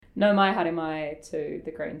No mai haere mai to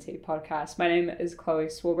the Green Tea Podcast. My name is Chloe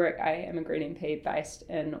Swarbrick. I am a Green MP based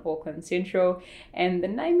in Auckland Central, and the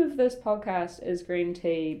name of this podcast is Green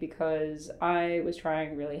Tea because I was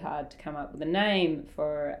trying really hard to come up with a name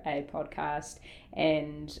for a podcast,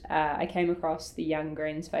 and I came across the Young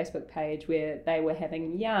Greens Facebook page where they were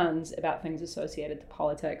having yarns about things associated to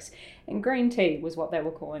politics, and green tea was what they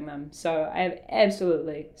were calling them. So I have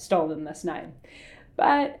absolutely stolen this name.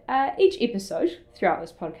 But each episode throughout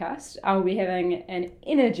this podcast, I'll be having an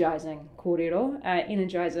energising kōrero.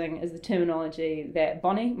 Energising is the terminology that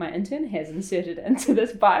Bonnie, my intern, has inserted into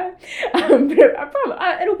this bio.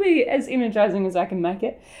 But it'll be as energising as I can make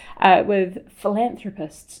it, with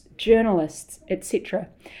philanthropists, journalists, etc.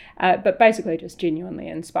 But basically just genuinely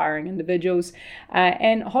inspiring individuals.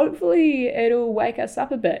 And hopefully it'll wake us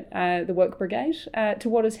up a bit, the Woke Brigade, to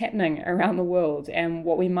what is happening around the world and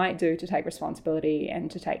what we might do to take responsibility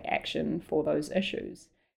and to take action for those issues.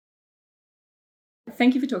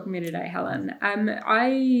 Thank you for talking to me today, Helen.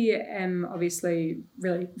 I am obviously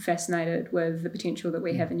really fascinated with the potential that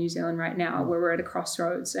we have in New Zealand right now, where we're at a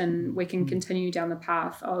crossroads and we can continue down the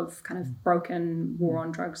path of kind of broken war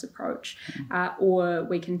on drugs approach, or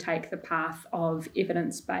we can take the path of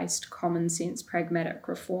evidence-based, common sense, pragmatic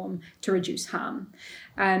reform to reduce harm.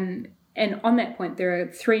 And on that point, there are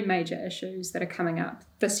three major issues that are coming up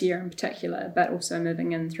this year in particular, but also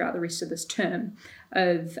moving in throughout the rest of this term,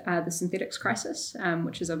 of the synthetics crisis,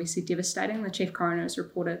 which is obviously devastating. The Chief Coroner has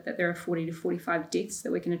reported that there are 40 to 45 deaths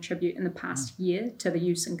that we can attribute in the past year to the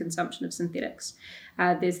use and consumption of synthetics.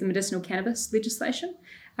 There's the medicinal cannabis legislation,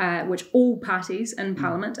 which all parties in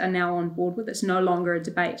Parliament are now on board with. It's no longer a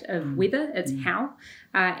debate of whether, it's how.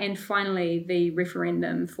 And finally, the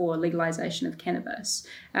referendum for legalisation of cannabis.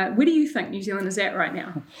 Where do you think New Zealand is at right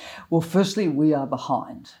now? Well, firstly, we are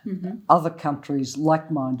behind. Other countries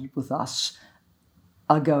like-minded with us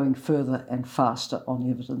are going further and faster on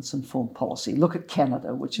evidence-informed policy. Look at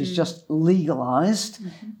Canada, which has just legalised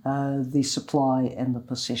the supply and the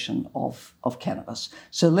possession of cannabis.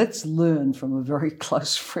 So let's learn from a very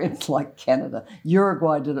close friend like Canada.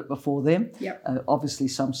 Uruguay did it before them. Obviously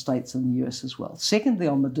some states in the US as well. Secondly,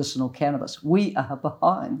 on medicinal cannabis, we are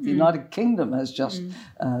behind. The United Kingdom has just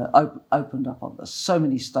opened up on this. So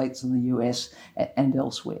many states in the US and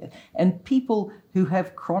elsewhere. And people who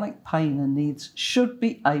have chronic pain and needs should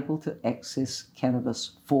be able to access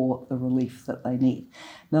cannabis for the relief that they need.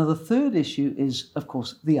 Now, the third issue is, of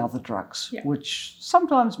course, the other drugs, which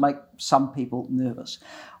sometimes make some people nervous.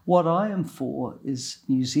 What I am for is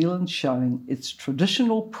New Zealand showing its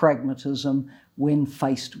traditional pragmatism when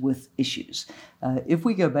faced with issues. If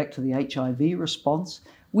we go back to the HIV response,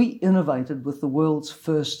 we innovated with the world's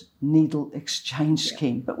first needle exchange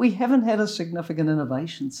scheme, but we haven't had a significant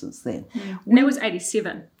innovation since then. And that was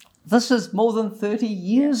 87. This is more than 30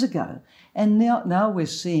 years ago. And now we're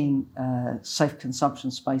seeing safe consumption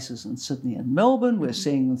spaces in Sydney and Melbourne. We're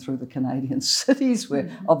seeing them through the Canadian cities. We're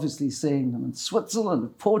obviously seeing them in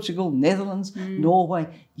Switzerland, Portugal, Netherlands, Norway,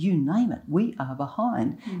 you name it. We are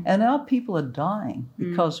behind. And our people are dying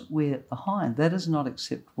because we're behind. That is not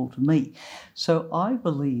acceptable to me. So I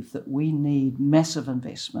believe that we need massive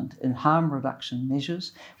investment in harm reduction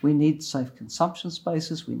measures. We need safe consumption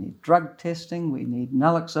spaces. We need drug testing. We need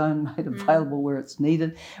naloxone made available where it's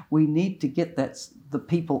needed. We need to get the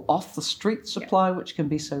people off the street supply, which can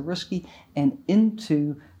be so risky, and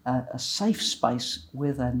into a safe space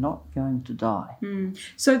where they're not going to die.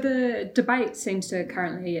 So the debate seems to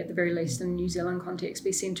currently, at the very least in New Zealand context,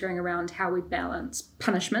 be centring around how we balance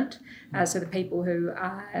punishment, so the people who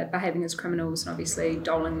are behaving as criminals and obviously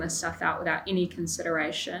doling this stuff out without any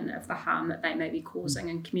consideration of the harm that they may be causing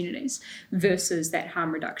in communities, versus that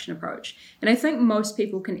harm reduction approach. And I think most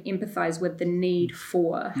people can empathise with the need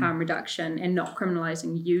for harm reduction and not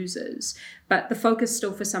criminalising users, but the focus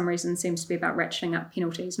still for some reason seems to be about ratcheting up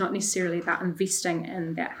penalties, not necessarily about investing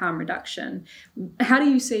in that harm reduction. How do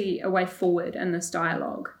you see a way forward in this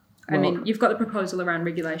dialogue? I mean, you've got the proposal around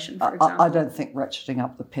regulation, for example. I don't think ratcheting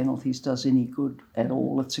up the penalties does any good at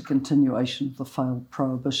all. It's a continuation of the failed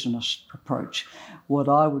prohibitionist approach. What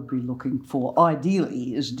I would be looking for,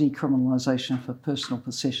 ideally, is decriminalisation for personal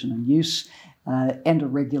possession and use, and a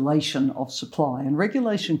regulation of supply. And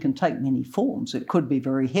regulation can take many forms. It could be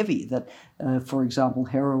very heavy, that, for example,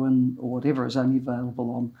 heroin or whatever is only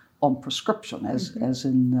available on prescription, as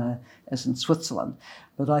in Switzerland.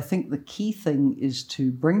 But I think the key thing is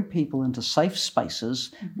to bring people into safe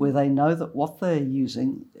spaces where they know that what they're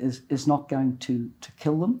using is not going to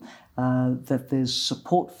kill them, that there's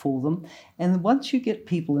support for them. And once you get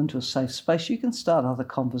people into a safe space, you can start other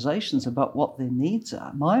conversations about what their needs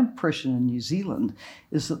are. My impression in New Zealand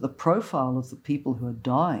is that the profile of the people who are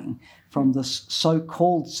dying from this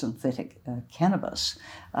so-called synthetic cannabis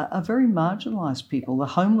are very marginalised people. The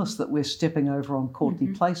homeless that we're stepping over on Courtney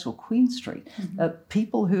Place or Queen Street,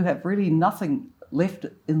 people who have really nothing left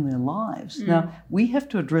in their lives. Now, we have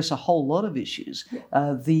to address a whole lot of issues.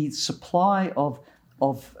 The supply of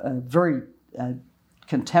very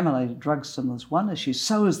contaminated drugs still is one issue.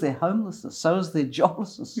 So is their homelessness. So is their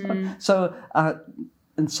joblessness. So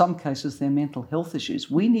in some cases, their mental health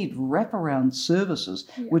issues. We need wraparound services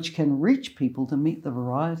which can reach people to meet the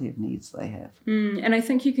variety of needs they have. And I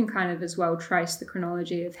think you can kind of as well trace the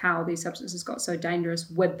chronology of how these substances got so dangerous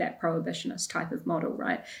with that prohibitionist type of model,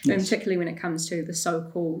 right? Yes. And particularly when it comes to the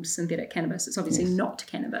so-called synthetic cannabis. It's obviously not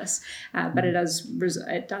cannabis, but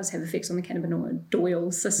it does have effects on the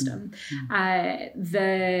cannabinoid system.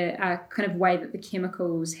 The kind of way that the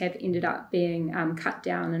chemicals have ended up being cut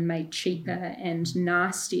down and made cheaper and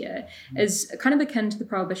nastier is kind of akin to the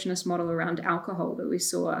prohibitionist model around alcohol that we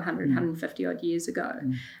saw 150 odd years ago.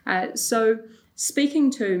 So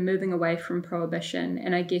speaking to moving away from prohibition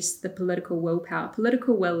and I guess the political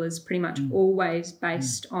will is pretty much always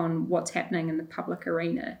based on what's happening in the public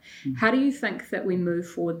arena. How do you think that we move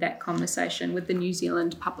forward that conversation with the New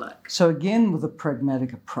Zealand public? So again, with a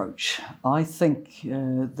pragmatic approach, I think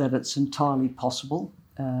that it's entirely possible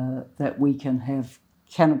that we can have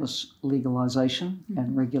cannabis legalisation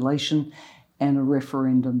and regulation and a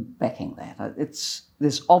referendum backing that.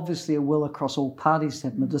 There's obviously a will across all parties to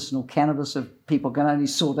have medicinal cannabis if people can only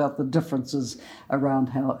sort out the differences around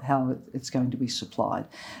how it's going to be supplied.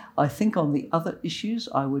 I think on the other issues,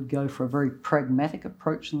 I would go for a very pragmatic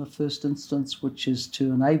approach in the first instance, which is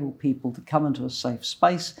to enable people to come into a safe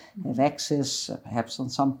space, have access, perhaps on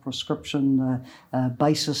some prescription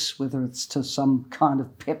basis, whether it's to some kind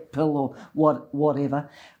of pep pill or whatever,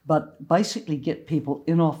 but basically get people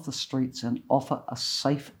in off the streets and offer a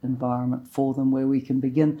safe environment for them where we can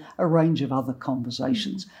begin a range of other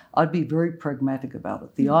conversations. I'd be very pragmatic about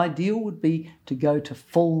it. The ideal would be to go to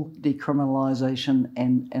full decriminalisation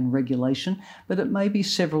and regulation, but it may be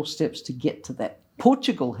several steps to get to that.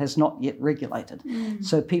 Portugal has not yet regulated,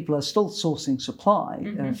 so people are still sourcing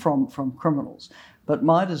supply from criminals. But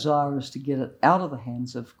my desire is to get it out of the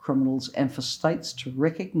hands of criminals and for states to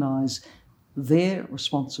recognise their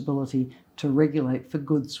responsibility to regulate for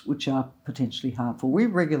goods which are potentially harmful. We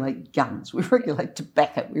regulate guns, we regulate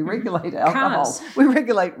tobacco, we regulate alcohol, cars. We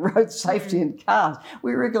regulate road safety in cars,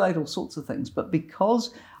 we regulate all sorts of things. But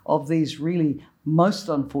because of these really most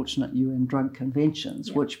unfortunate UN drug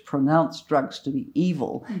conventions, which pronounce drugs to be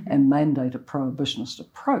evil and mandate a prohibitionist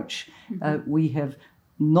approach, we have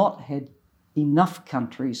not had enough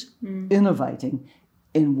countries innovating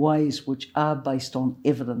in ways which are based on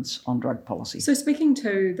evidence on drug policy. So speaking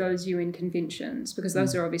to those UN conventions, because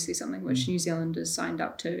those are obviously something which New Zealand has signed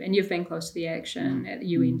up to, and you've been close to the action at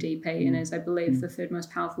the UNDP and as I believe the third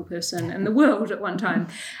most powerful person in the world at one time,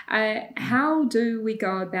 how do we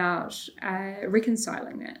go about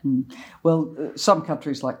reconciling that? Well, some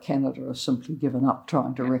countries like Canada have simply given up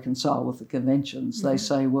trying to reconcile with the conventions. They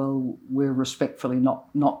say, well, we're respectfully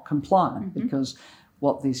not compliant because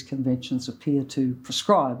what these conventions appear to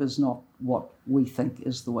prescribe is not what we think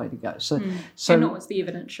is the way to go. So and not what the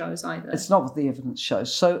evidence shows either. It's not what the evidence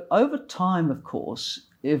shows. So over time, of course,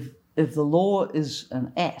 if the law is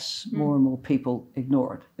an ass, more and more people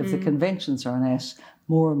ignore it. If the conventions are an ass,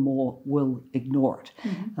 more and more will ignore it.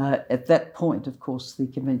 At that point, of course, the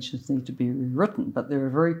conventions need to be rewritten, but there are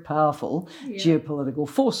very powerful geopolitical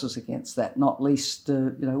forces against that, not least,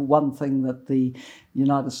 one thing that the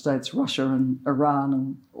United States, Russia and Iran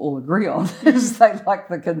and all agree on is they like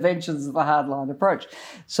the conventions of the hardline approach.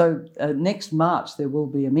 So next March, there will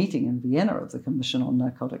be a meeting in Vienna of the Commission on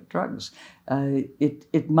Narcotic Drugs.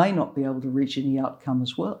 It may not be able to reach any outcome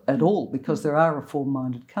at all because there are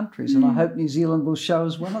reform-minded countries, and I hope New Zealand will show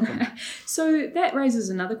as one of them. So that raises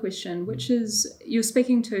another question, which is you're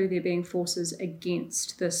speaking to there being forces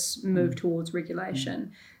against this move towards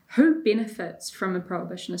regulation. Who benefits from a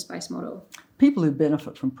prohibitionist-based model? People who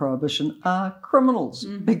benefit from prohibition are criminals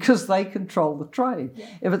because they control the trade.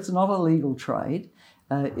 If it's not a legal trade,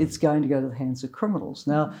 it's going to go to the hands of criminals.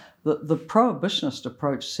 Now, the prohibitionist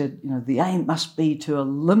approach said, the aim must be to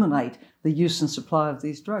eliminate the use and supply of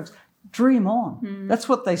these drugs. Dream on. That's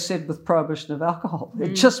what they said with prohibition of alcohol.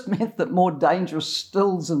 It just meant that more dangerous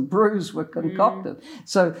stills and brews were concocted.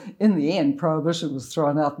 So in the end, prohibition was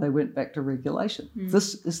thrown out and they went back to regulation.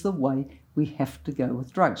 This is the way we have to go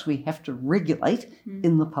with drugs. We have to regulate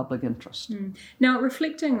in the public interest. Now,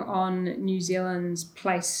 reflecting on New Zealand's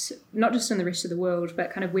place, not just in the rest of the world,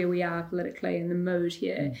 but kind of where we are politically and the mood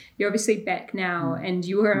here, you're obviously back now and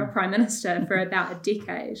you were a Prime Minister for about a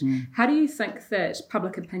decade. How do you think that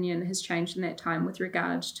public opinion has changed in that time with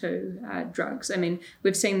regard to drugs? I mean,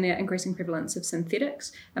 we've seen the increasing prevalence of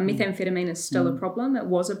synthetics. Methamphetamine is still a problem. It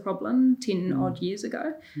was a problem 10 odd years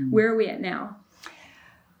ago. Where are we at now?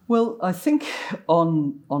 Well, I think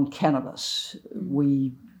on cannabis,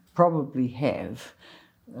 we probably have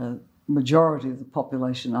a majority of the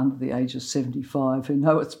population under the age of 75 who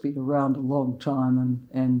know it's been around a long time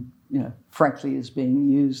and frankly is being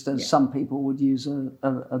used as some people would use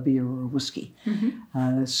a beer or a whiskey.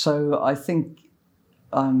 So I think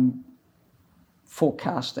I'm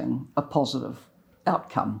forecasting a positive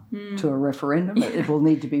outcome to a referendum. It will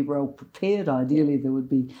need to be well prepared. Ideally, there would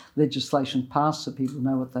be legislation passed so people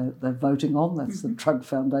know what they're voting on. That's the Drug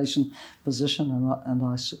Foundation position, and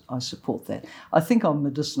I support that. I think on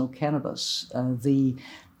medicinal cannabis, the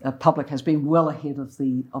public has been well ahead of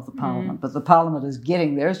the Parliament, but the Parliament is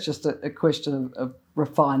getting there. It's just a question of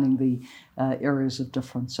refining the areas of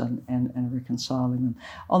difference and reconciling them.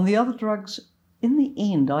 On the other drugs, in the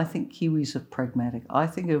end, I think Kiwis are pragmatic. I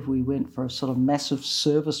think if we went for a sort of massive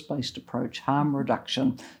service-based approach, harm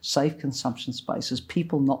reduction, safe consumption spaces,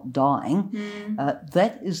 people not dying,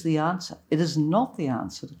 that is the answer. It is not the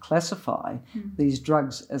answer to classify these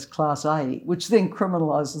drugs as Class A, which then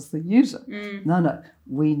criminalises the user. No,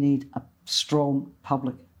 we need a strong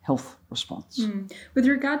public health response. With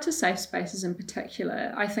regard to safe spaces in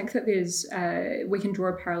particular, I think that we can draw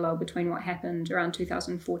a parallel between what happened around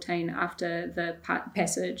 2014 after the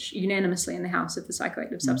passage unanimously in the House of the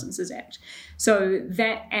Psychoactive Substances Act. So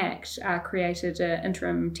that act created an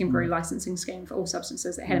interim temporary licensing scheme for all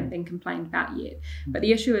substances that hadn't been complained about yet. But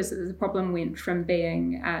the issue is that the problem went from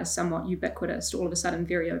being somewhat ubiquitous to all of a sudden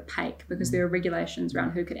very opaque because there were regulations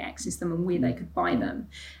around who could access them and where they could buy them.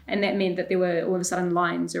 And that meant that there were all of a sudden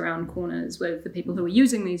lines around corners with the people who were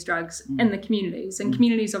using these drugs in the communities, and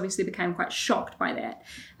communities obviously became quite shocked by that.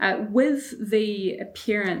 With the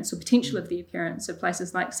appearance or potential of the appearance of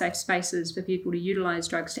places like safe spaces for people to utilise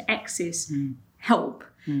drugs to access help,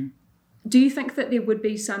 do you think that there would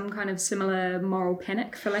be some kind of similar moral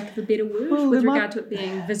panic, for lack of a better word, with regard to it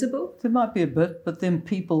being visible? There might be a bit, but then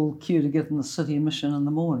people queue to get in the city mission in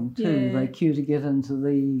the morning too. They queue to get into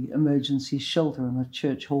the emergency shelter in a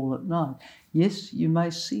church hall at night. Yes, you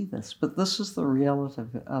may see this, but this is the reality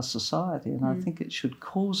of our society, and I think it should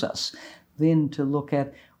cause us then to look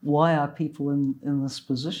at why are people in this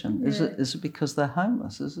position? Is it because they're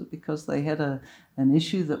homeless? Is it because they had an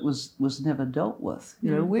issue that was never dealt with?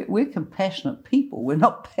 We're compassionate people. We're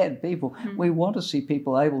not bad people. We want to see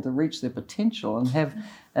people able to reach their potential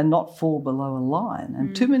and not fall below a line.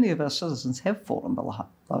 And too many of our citizens have fallen below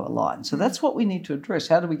a line. So that's what we need to address.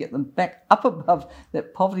 How do we get them back up above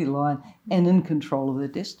that poverty line and in control of their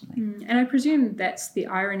destiny? And I presume that's the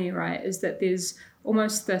irony, right, is that there's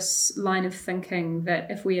almost this line of thinking that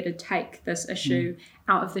if we are to take this issue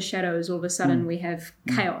out of the shadows, all of a sudden we have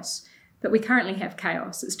chaos. But we currently have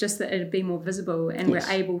chaos. It's just that it'd be more visible and we're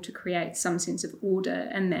able to create some sense of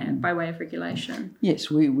order in that by way of regulation.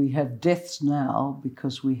 Yes, we have deaths now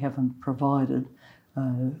because we haven't provided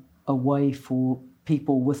a way for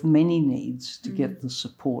people with many needs to get the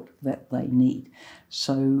support that they need.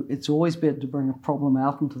 So it's always better to bring a problem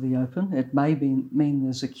out into the open. It may mean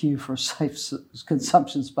there's a queue for a safe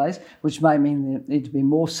consumption space, which may mean there need to be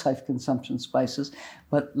more safe consumption spaces,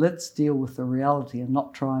 but let's deal with the reality and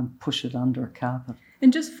not try and push it under a carpet.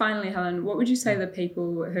 And just finally, Helen, what would you say to the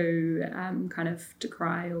people who kind of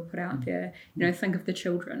decry or put out there, think of the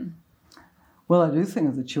children? Well, I do think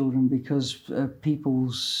of the children because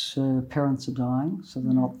people's parents are dying, so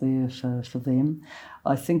they're not there for them.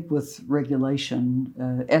 I think with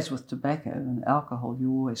regulation, as with tobacco and alcohol, you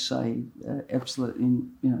always say absolutely,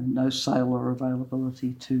 no sale or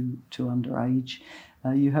availability to underage.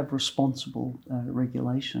 You have responsible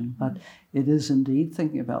regulation, but it is indeed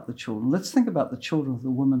thinking about the children. Let's think about the children of the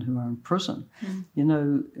women who are in prison.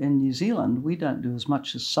 In New Zealand, we don't do as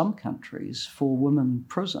much as some countries for women in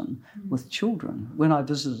prison with children. When I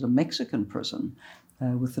visited a Mexican prison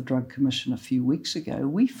with the Drug Commission a few weeks ago,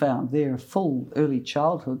 we found there a full early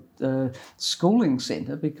childhood schooling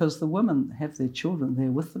centre because the women have their children there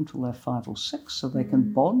with them till they're 5 or 6 so they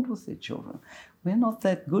can bond with their children. We're not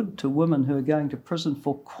that good to women who are going to prison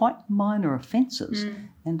for quite minor offences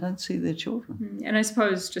and don't see their children. And I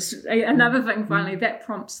suppose just another thing finally, that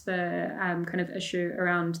prompts the kind of issue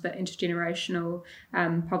around the intergenerational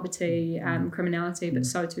poverty, criminality, but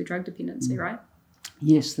so too drug dependency, right?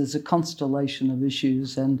 yes, there's a constellation of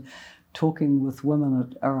issues, and talking with women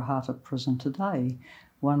at Arahata Prison today,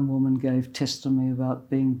 one woman gave testimony about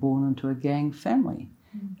being born into a gang family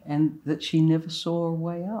and that she never saw a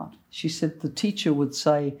way out. She said the teacher would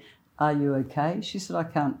say, "Are you okay?" She said, "I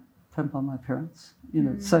can't pimp on my parents."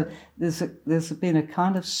 So there's been a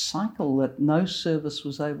kind of cycle that no service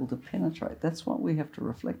was able to penetrate. That's what we have to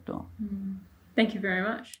reflect on. Thank you very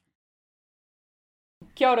much.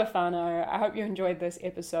 Kia ora whānau. I hope you enjoyed this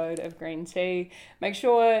episode of Green Tea. Make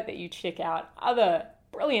sure that you check out other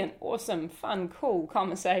brilliant, awesome, fun, cool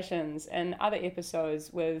conversations and other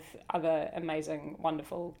episodes with other amazing,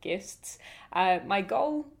 wonderful guests. My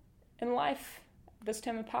goal in life this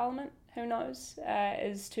term of Parliament, who knows,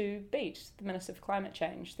 is to beat the Minister for Climate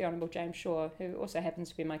Change, the Honourable James Shaw, who also happens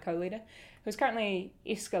to be my co-leader, who's currently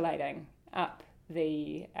escalating up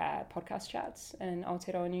the podcast charts in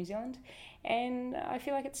Aotearoa, New Zealand. And I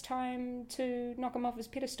feel like it's time to knock him off his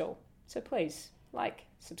pedestal. So please, like,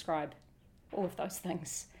 subscribe, all of those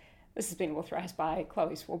things. This has been authorised by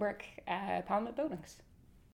Chloe Swarbrick, Parliament Buildings.